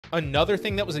Another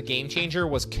thing that was a game changer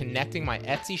was connecting my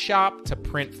Etsy shop to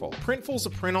Printful. Printful's a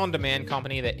print-on-demand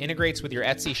company that integrates with your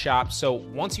Etsy shop, so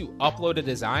once you upload a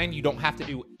design, you don't have to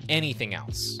do anything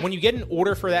else. When you get an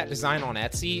order for that design on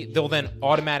Etsy, they'll then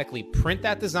automatically print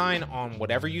that design on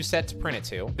whatever you set to print it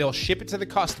to. They'll ship it to the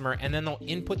customer, and then they'll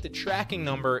input the tracking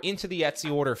number into the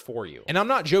Etsy order for you. And I'm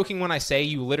not joking when I say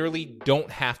you literally don't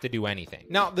have to do anything.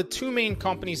 Now, the two main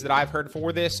companies that I've heard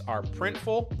for this are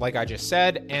Printful, like I just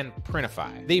said, and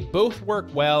Printify. They both work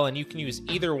well, and you can use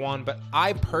either one, but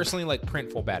I personally like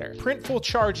Printful better. Printful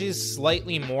charges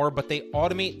slightly more, but they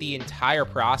automate the entire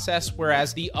process,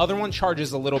 whereas the other one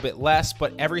charges a little bit less,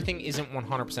 but everything isn't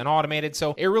 100% automated,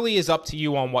 so it really is up to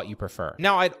you on what you prefer.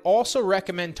 Now, I'd also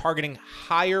recommend targeting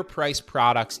higher priced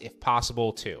products if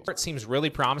possible too. It seems really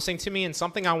promising to me and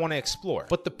something I want to explore,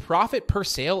 but the profit per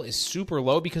sale is super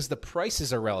low because the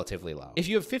prices are relatively low. If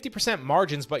you have 50%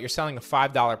 margins but you're selling a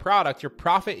 $5 product, your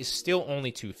profit is still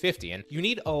only $2.50, and you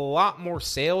need a lot more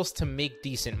sales to make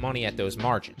decent money at those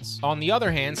margins. On the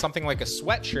other hand, something like a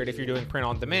sweatshirt, if you're doing print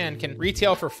on demand, can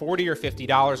retail for $40 or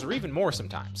 $50 or even more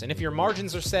sometimes. And if your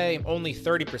margins are, say, only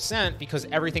 30% because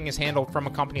everything is handled from a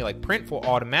company like Printful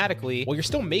automatically, well, you're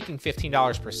still making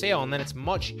 $15 per sale, and then it's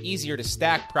much easier to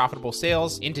stack profitable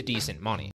sales into decent money.